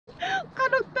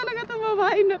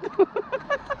kumain na to.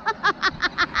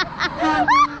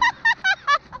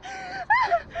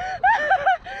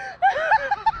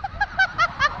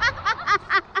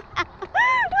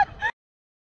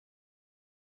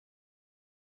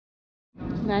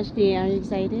 Vashti, are you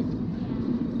excited?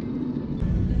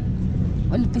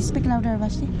 Well, please speak louder,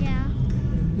 Vashti. Yeah.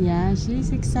 Yeah,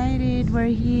 she's excited. We're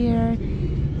here.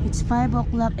 It's 5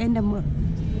 o'clock in the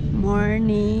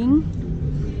morning.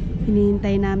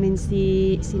 Hinihintay namin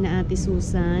sina Ate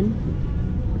Susan.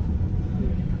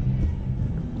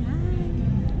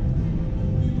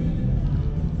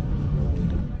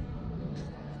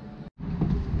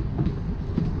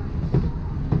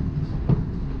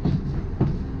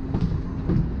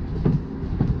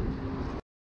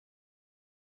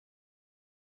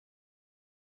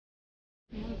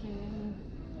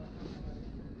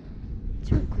 It's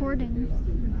recording.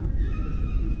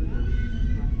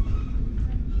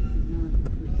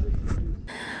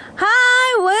 Hi!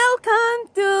 Welcome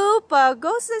to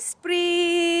Pagosa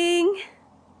Spring!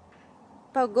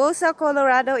 Pagosa,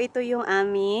 Colorado. Ito yung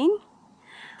aming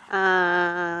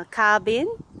cabin.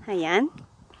 Ayan.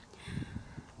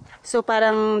 So,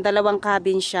 parang dalawang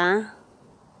cabin siya.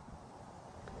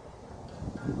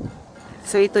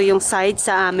 So, ito yung side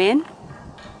sa amin.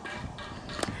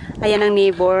 Ayan ang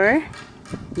neighbor.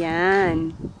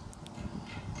 Yan.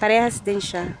 Parehas din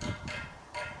siya.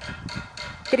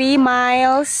 3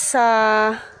 miles sa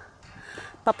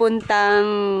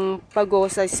papuntang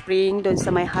Pagosa Spring, doon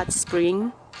sa may hot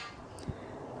spring.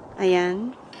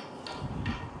 Ayan.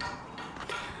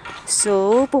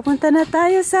 So, pupunta na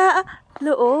tayo sa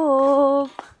loob.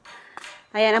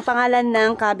 Ayan, ang pangalan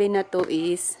ng cabin na to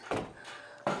is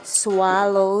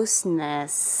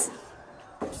Swallowsnest.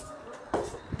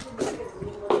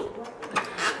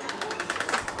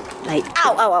 Ay,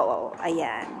 ow, ow, ow, ow.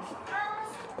 Ayan.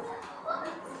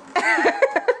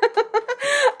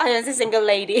 Ayan si single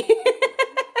lady.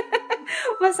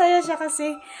 Masaya siya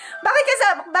kasi.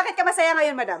 Bakit ka masaya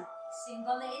ngayon, madam?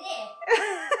 Single lady.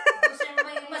 Gusto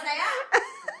mo yung masaya?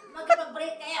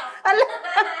 Mag-break kayo.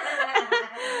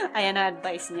 Ayan ang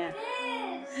advice niya.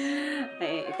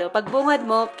 Ay, ito, pagbungad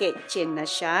mo, kitchen na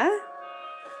siya.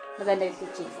 Maganda yung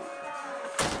kitchen.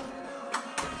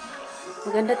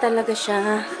 Maganda talaga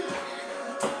siya.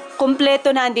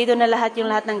 Kompleto na, andito na lahat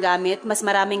ng gamit. Mas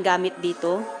maraming gamit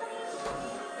dito.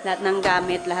 Lahat ng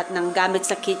gamit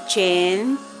sa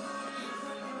kitchen.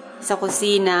 Sa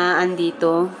kusina,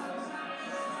 andito.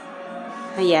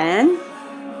 Ayan.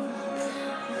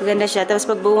 Maganda siya. Tapos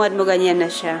pagbungad mo, ganyan na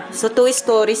siya. So, 2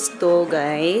 stories to,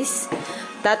 guys.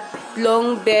 3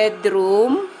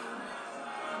 bedroom.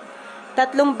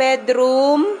 2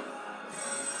 bathroom.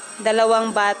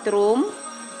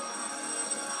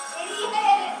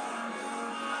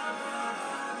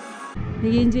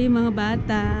 Nag-enjoy yung mga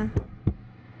bata.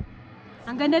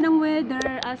 Ang ganda ng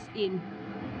weather, as in.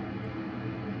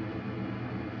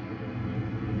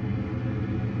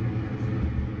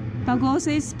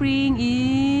 Pagosa Spring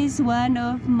is one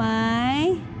of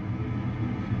my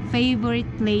favorite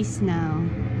place now.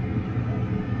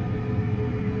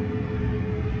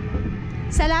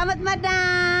 Salamat,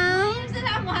 madam!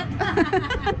 Salamat!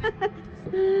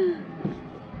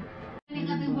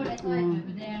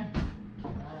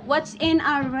 What's in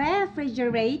our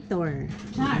refrigerator?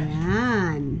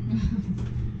 Ayan.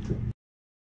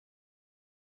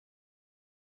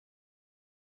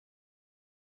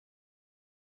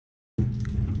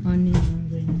 Ano yung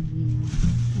ganyan?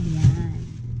 Ayan.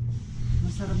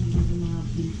 Masarap yung mga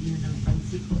Pilipino ng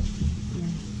pansip.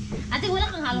 Yan. Ate,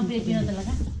 wala kang halong Pilipino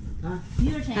talaga? Ha?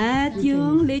 At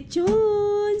yung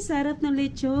lechon. Sarap ng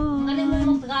lechon. Galing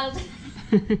mo mag-Tagalog.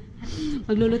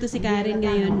 Magluluto si Karen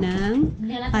ngayon ng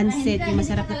pansit. Yung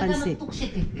masarap na pansit.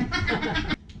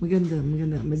 Maganda,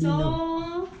 malinaw.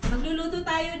 So, magluluto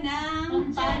tayo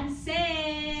ng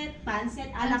pansit.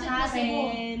 Pansit ala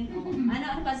Karen. Ano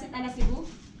ang pansit ala Cebu?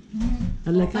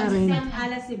 Ala Karen. Pansit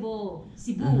ala Cebu.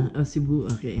 Cebu. Cebu,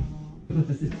 okay. The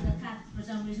cat, for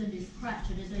some reason, is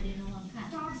scratched, so that's why they don't want cat.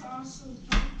 Dogs also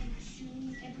don't like chew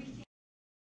everything.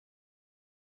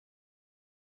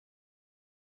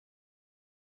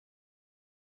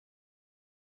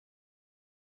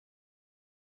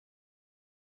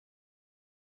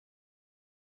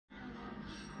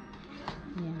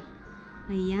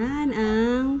 Ayan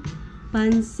ang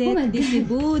pansit de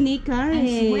Cebu ni Karen.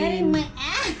 I'm sweating my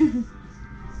ass!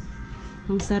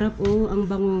 Ang sarap, oh.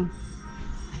 Ang bango.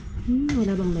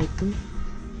 Wala bang light ko?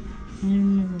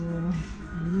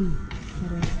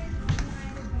 Sarap.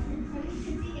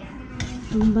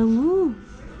 Ang bango.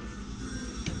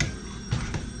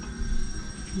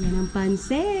 Yan ang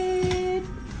pansit.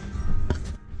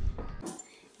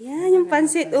 Yan, yung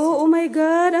pansit. Oh my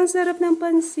God, ang sarap ng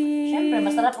pansit. Siyempre,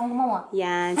 masarap ang gumawa.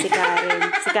 Yan, si Karen.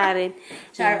 Si Karen.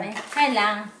 Charme. Kaya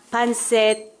lang.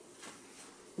 Pansit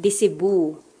di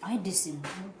Cebu. Ay, disin.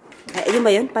 Yun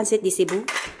ba yun? Pansit di Cebu?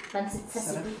 Pansit sa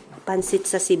Cebu. Pansit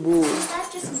sa Cebu.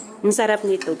 Ang sarap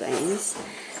nito, guys.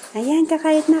 Ayan,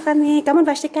 kakayat na kami. Come on,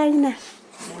 Vashti, kain na.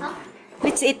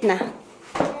 Let's eat na.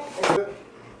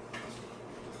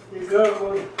 You go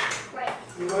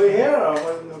here or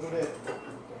what you go there?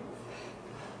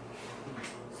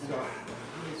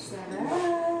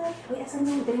 Sarap. Uy, asan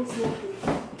yung drinks natin?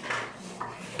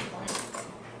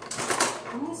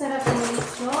 Ang sarap ng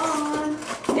lechon.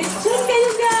 Lechon kayo,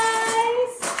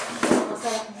 guys!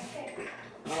 Masarap na.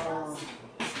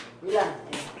 Ilan?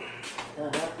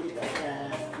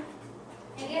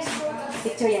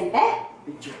 Picture yan, be?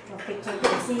 Picture. Oh, picture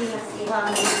kasi mas iba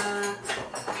na.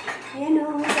 Ayan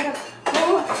o, sarap.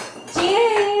 Oh,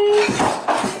 cheers!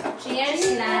 Cheers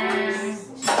lang.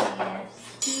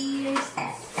 Cheers!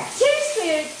 Cheers to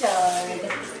your child!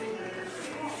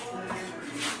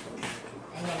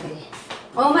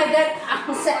 Oh my God!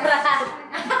 Ang sarap!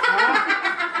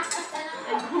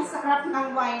 Ang sarap ng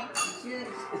wine.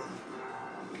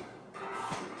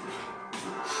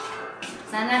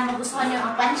 Sana magustuhan niyo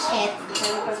ang pancit.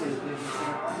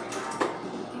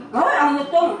 Oh, ang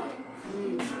lutong!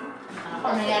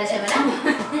 Ano nangyari sa madam?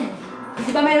 Di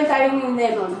ba meron tayong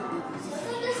lemon?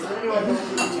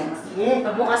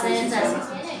 Pabukas na yun sa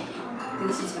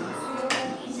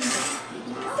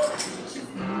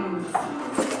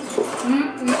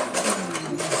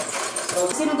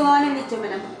Sino gawa ng lechon,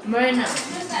 madam? Myrna.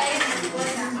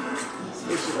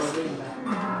 Special order ba?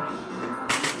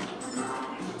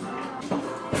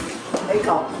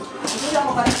 Ikaw. Hindi lang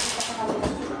ako parang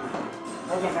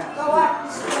Ayan ka. gawa.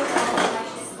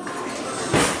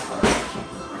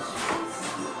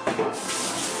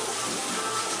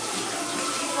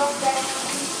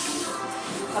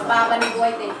 Kapaka ng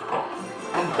buhay, te.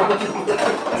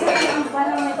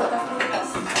 Parang may pagkakulitas.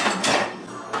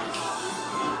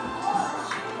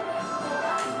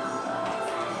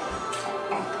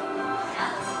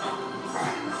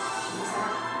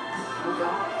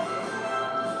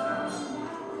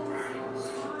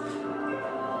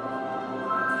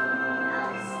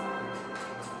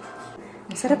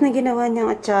 Ang sarap na ginawa niyang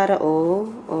atsara, oh.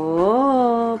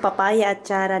 Oh, papaya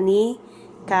atsara ni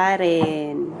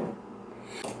Karen.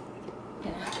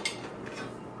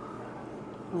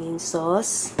 Oh, yung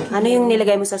sauce. Ano yung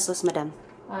nilagay mo sa sauce, madam?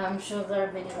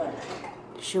 Sugar vinegar.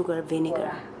 Sugar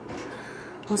vinegar.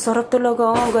 Ang sarap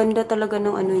talaga, oh. Ang ganda talaga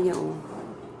ng ano niya, oh.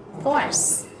 Of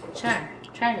course. Char.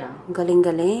 Char lang. Ang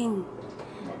galing-galing.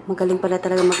 Magaling pala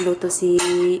talaga magluto si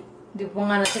Hindi ko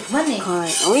nga natikman eh.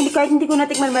 Ay, oh, hindi, kahit hindi ko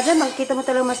natikman, madam, makikita mo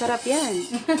talaga masarap yan.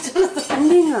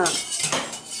 Hindi nga.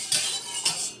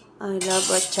 I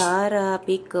love achara,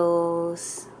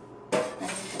 pickles.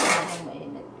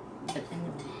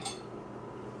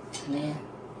 Ano yan?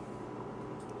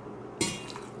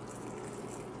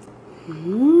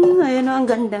 Ayun o, ang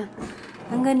ganda.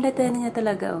 Ang ganda niya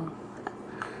talaga, oh.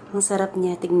 Ang sarap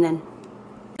niya, tignan.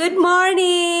 Good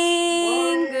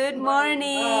morning! Good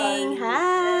morning!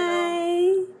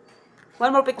 Hi!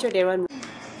 One more picture there, one more.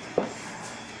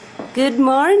 Good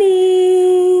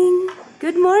morning!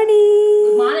 Good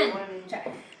morning! Good morning. Char.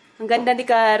 Ang ganda ni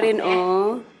Karen,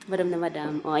 oh. Madam na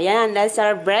madam. Oh, ayan, that's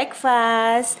our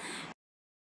breakfast.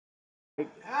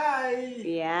 Hi!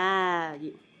 Yeah.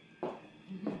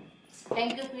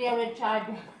 Thank you, Kuya Richard.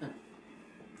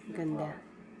 Ganda.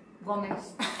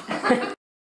 Gomez.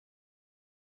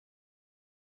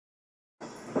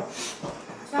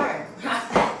 Char.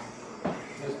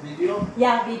 This video?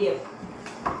 Yeah, video.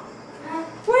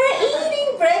 We're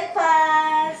eating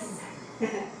breakfast!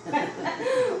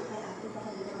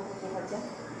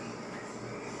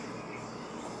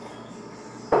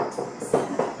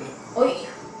 Uy,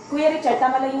 Kuya Richard,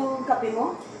 tama lang yung kape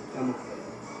mo? Tama.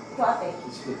 Ito, ate.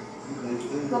 It's good.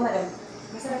 Ito, madam.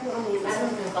 Masarap yung ano yun. Ano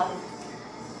yung kape?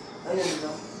 Ayun,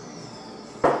 ito.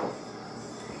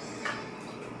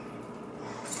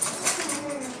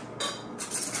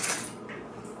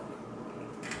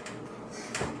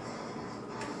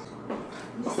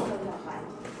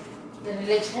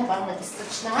 Nililage na, parang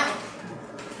nag-stretch na nga eh.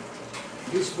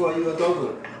 This for you a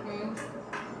dog.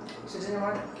 She doesn't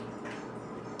work.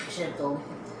 She had told me.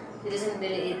 She doesn't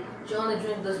really eat. She only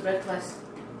drinks those breakfast.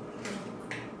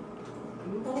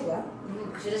 Talaga?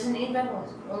 She doesn't eat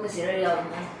breakfast. Only cereal.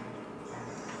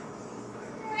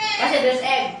 Kasi there's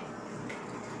egg.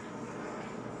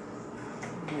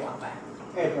 Buwa pa.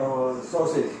 Egg or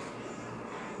sausage.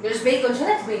 There's bacon. Siya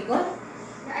that's bacon.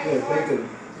 Yeah, bacon.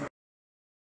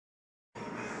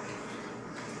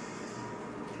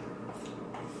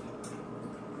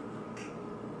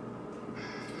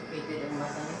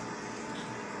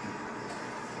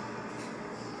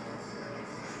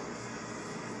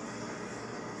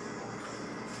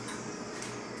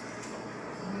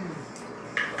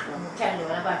 tiyan mo,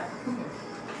 ano ba?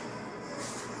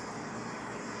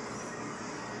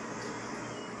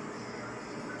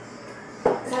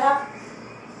 Sarap.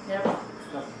 Sarap.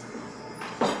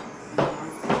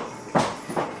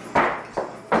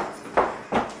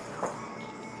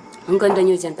 Ang ganda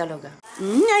nyo dyan talaga.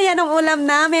 Ayan ang ulam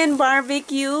namin,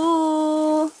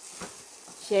 barbecue.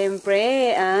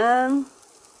 Siyempre, ang...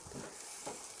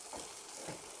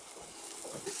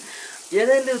 Yan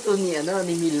ang luto ni,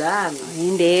 ni Milan. Ay,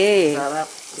 hindi.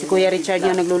 Sarap. Si Kuya Richard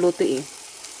yung nagluluto eh.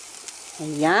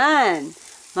 Ayan.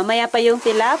 Mamaya pa yung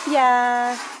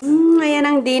tilapia. Ayan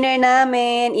ang dinner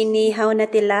namin. Inihaw na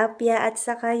tilapia at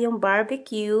saka yung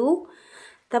barbecue.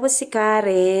 Tapos si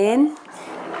Karen.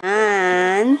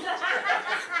 Ayan.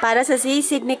 Para sa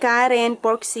sisig ni Karen,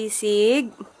 pork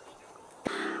sisig.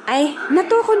 Ay,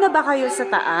 natuko na ba kayo sa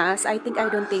taas? I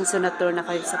don't think so. Natur na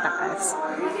kayo sa taas.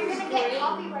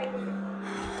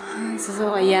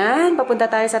 So, ayan. Papunta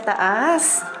tayo sa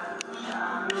taas.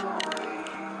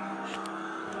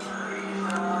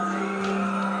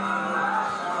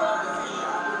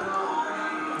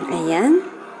 Ayan.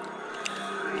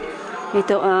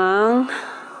 Ito ang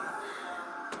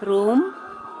room.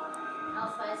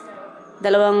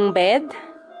 2 bed.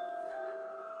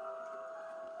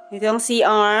 Ito ang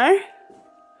CR.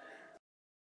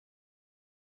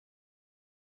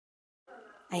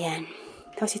 Ayan.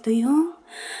 Tapos ito yung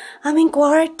aming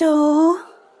kwarto.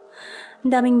 Ang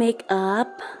daming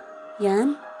makeup.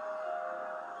 Yan.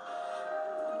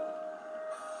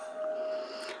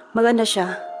 Maganda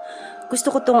siya. Gusto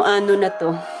ko tong ano na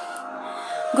to.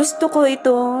 Gusto ko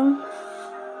itong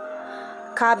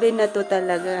cabin na to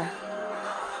talaga.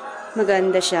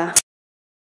 Maganda siya.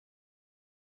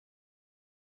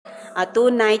 2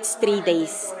 nights, 3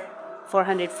 days.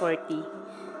 440.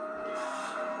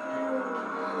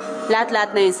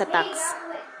 Lahat-lahat na yun sa tax.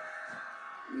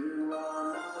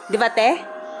 Di ba, te?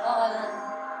 Oo.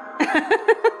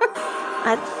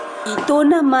 At ito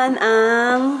naman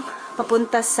ang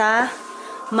papunta sa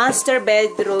master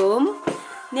bedroom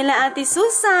nila Ate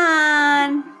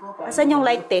Susan. Asan yung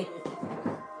light, te?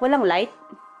 Walang light?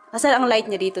 Asan ang light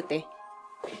niya dito, te?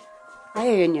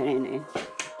 Ay, ayun.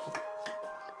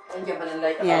 Andiyan pa ng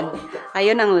light. Ayan.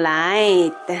 Ayun ang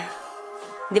light.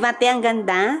 Di ba, te? Ang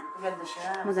ganda? Maganda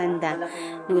siya. Maganda.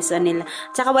 Nagustuhan nila.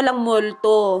 Tsaka walang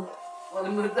multo.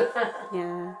 Walang multo.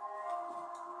 Yeah.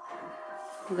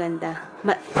 Maganda.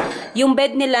 Yung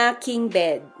bed nila, king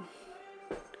bed.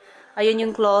 Ayun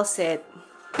yung closet.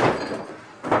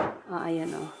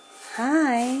 Ayan o.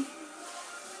 Hi!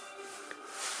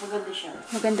 Maganda siya.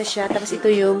 Maganda siya. Tapos ito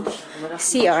yung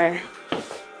CR.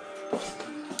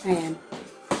 Ayan.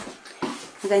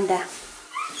 Maganda.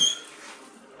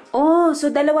 Oh, so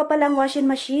 2 pa lang washing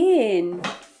machine.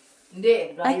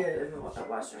 Hindi. Dryer.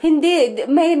 Washer. Hindi.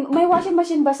 May washing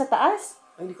machine ba sa taas?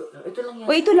 Ay, hindi ko. Ito lang yan.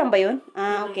 O, ito lang ba yun?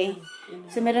 Okay.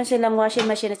 So, meron silang washing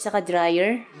machine at saka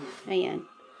dryer. Ayan.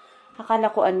 Akala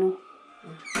ko ano.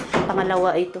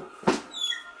 Pangalawa ito.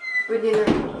 Pwede na.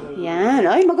 Yan.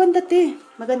 Ay, maganda, te.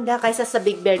 Maganda kaysa sa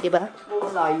Big Bear, di ba?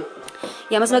 Oo, layo.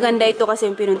 Yeah, mas maganda ito kasi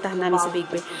yung pinuntahan namin sa Big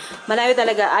Bear. Malayo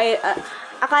talaga. Ay,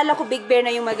 akala ko Big Bear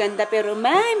na yung maganda, pero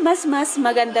may mas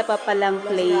maganda pa palang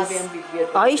place. Sinabi ang Big Bear.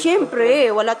 Ay, syempre.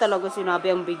 Wala talaga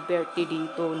sinabi ang Big Bear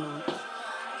dito. No?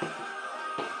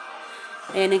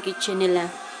 Ayan ang kitchen nila.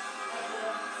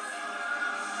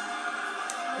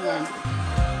 Ayan.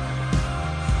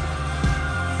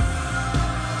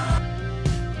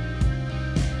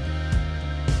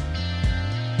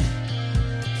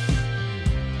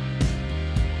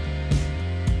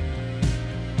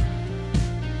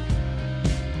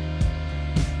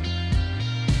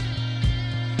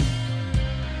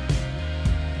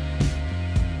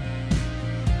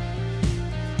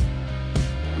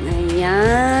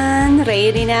 Ayan,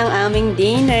 ready na ang aming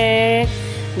dinner.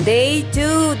 Day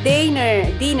 2 dinner.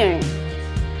 Yan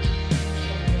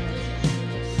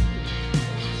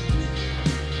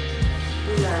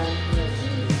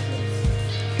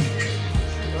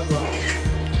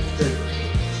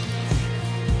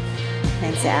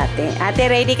si ate. Ate,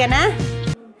 ready ka na?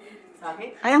 Sa akin?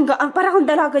 Ay, parang akong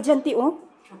dalaga dyan, ti, oh.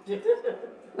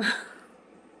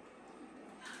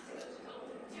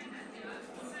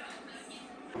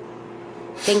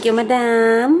 Thank you,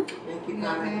 madam. Thank you,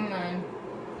 Karen.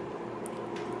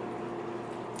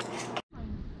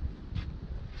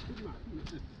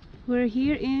 We're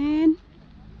here in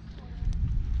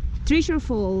Treasure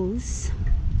Falls.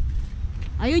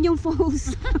 Ayun yung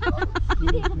falls.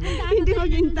 Hindi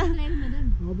maganda.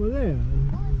 Over there.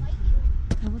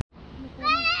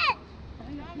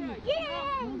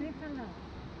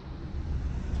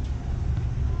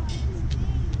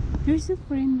 You're so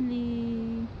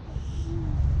friendly.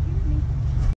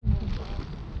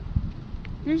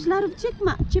 There's a lot of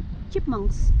chipmunks. Chipman.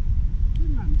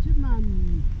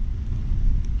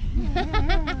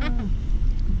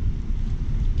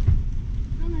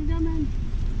 Come on.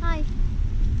 Hi.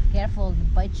 Careful, they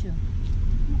bite you.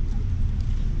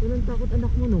 Walang takot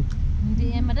anak mo, no?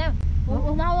 Hindi yan, madam.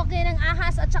 Umawak kayo ng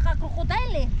ahas at saka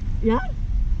crocodile eh. Yan?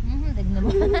 Tignan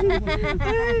mo.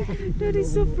 That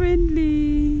is so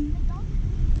friendly.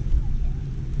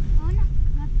 Oh no,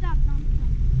 not that. Don't stop.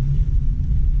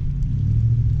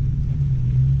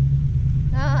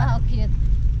 Ah, how cute.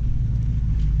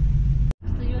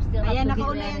 So you're still Ayan, up to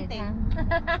nakauna date yan, with te. it,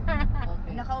 huh?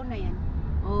 Okay. Nakauna yan.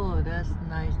 Oh, that's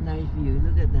nice view.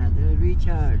 Look at that.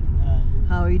 Richard,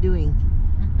 how are you doing?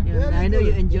 Yeah, I know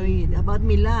you're enjoying it. About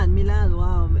Milan,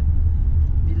 wow.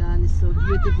 Milan is so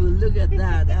beautiful. Look at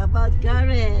that. How about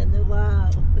Karen? Wow.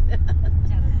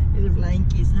 It's a flying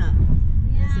kiss, huh?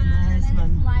 That's a nice let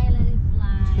one. Let it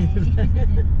fly.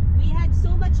 We had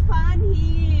so much fun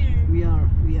here. We are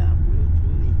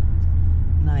truly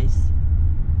nice.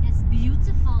 It's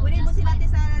beautiful. Kunin mo just sila like-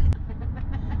 sa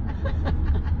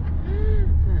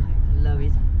Love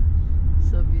it.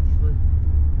 So beautiful.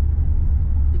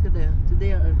 Look at that.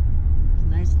 Today are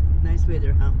nice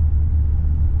weather, huh?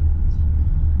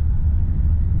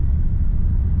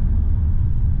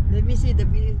 Let me see the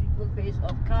beautiful face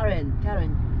of Karen.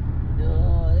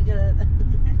 Oh, look at that.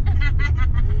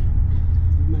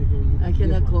 I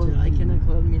cannot call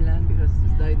Milan because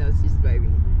right now she's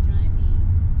driving.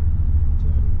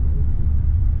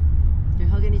 Okay,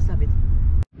 how can you stop it?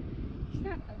 It's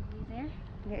not ugly there.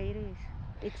 Yeah, it is.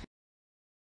 It's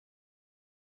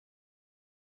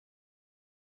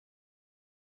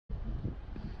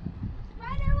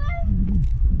Spider one.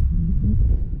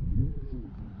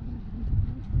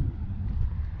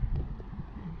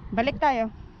 balik tayo.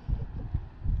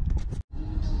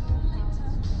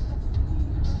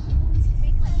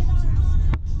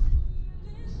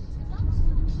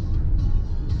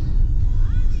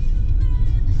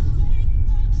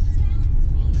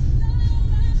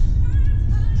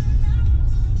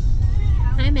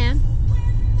 Hi, ma'am.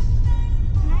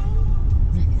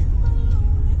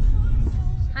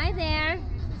 Hi there.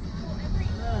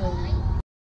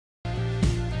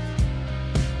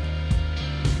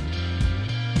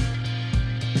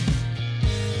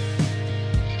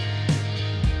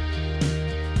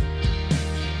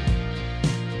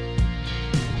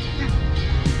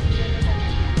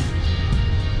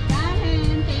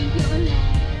 Karen, thank you ulit.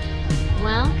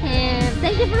 Welcome.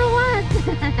 Thank you for what?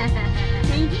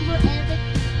 Thank you for everything.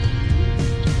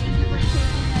 Thank you for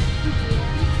taking us here.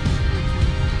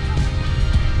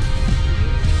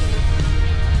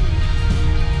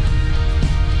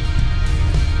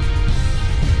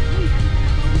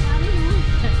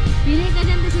 Pili ka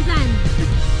dyan, Susan.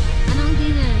 Anong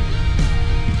dinner?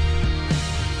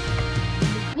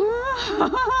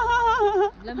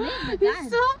 Lamig, It's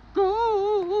so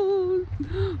cold.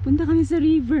 Punta kami sa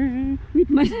river with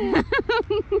my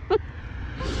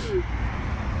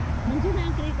Nandiyan na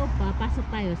ang creek of pa. Pasok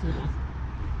tayo sa labas.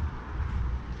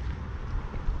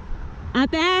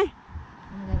 Ate!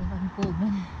 Ang ganda pang cold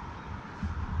man.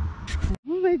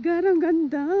 Oh my God, ang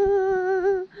ganda!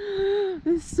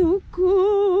 It's so cold!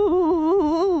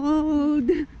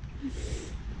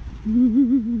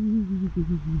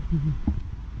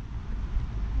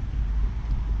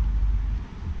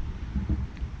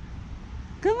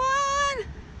 Come on!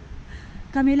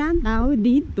 Kami lang tao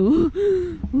dito.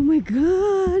 Oh my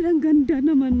God, ang ganda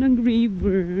naman ng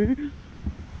river.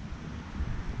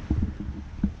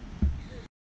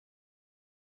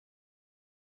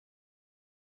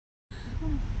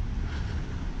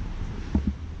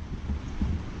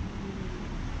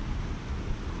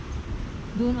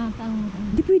 Doon ata ang...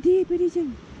 Hindi pwede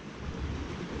dyan.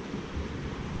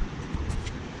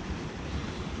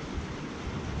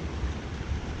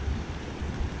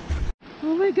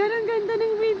 Oh my God, ang ganda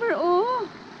ng river, oh!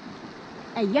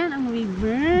 Ayan ang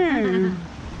river.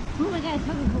 Oh my God,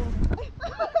 sabi ko.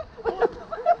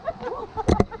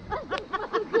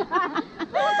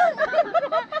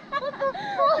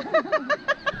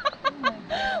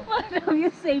 What have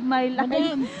you saved my life?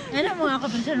 Madam, ano mo nga ako?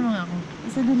 Pinsan mo nga ako.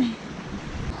 Isa na na.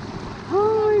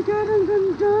 Oh my God, ang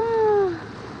ganda!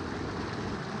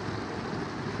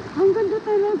 Ang ganda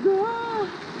talaga!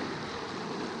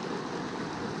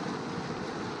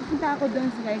 Punta ako doon,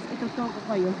 guys. Ituturo ko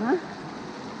kayo, ha?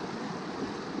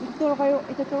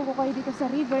 Ituturo ko kayo dito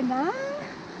sa river ng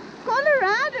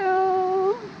Colorado!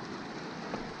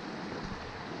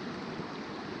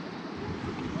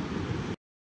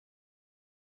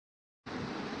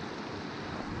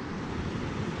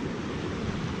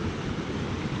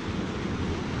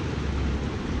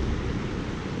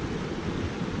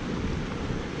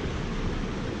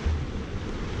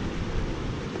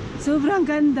 Sobrang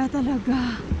ganda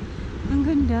talaga. Ang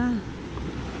ganda.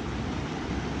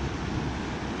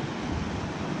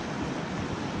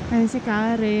 Ayan si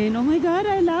Karen. Oh my God,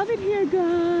 I love it here,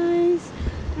 guys.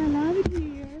 I love it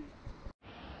here.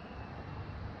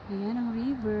 Ayan ang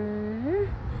river.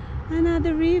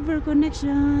 Another river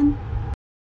connection.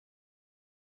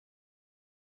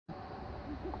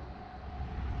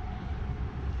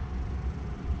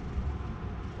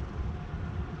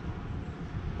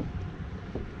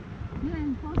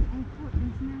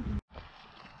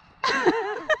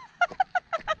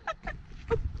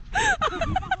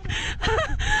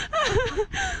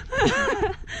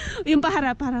 Yung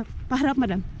paharap,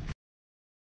 madam.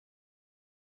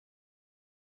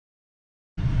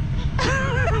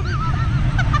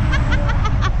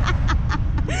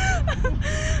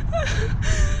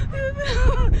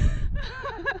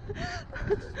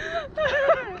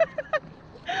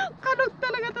 Kanok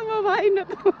talaga itong babae na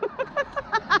to.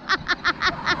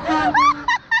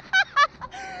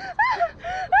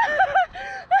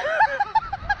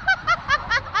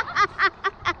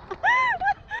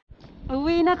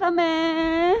 Uwi na kami.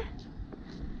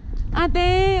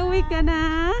 Ate, uwi ka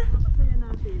na? Masaya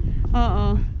natin.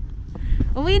 Oo.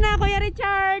 Uwi na, Kuya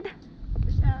Richard.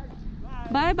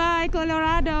 Bye-bye,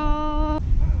 Colorado.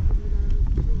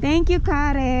 Thank you,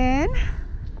 Karen.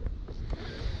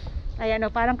 Ayan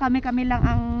o, parang kami lang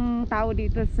ang tao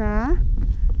dito sa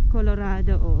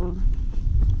Colorado. Oo.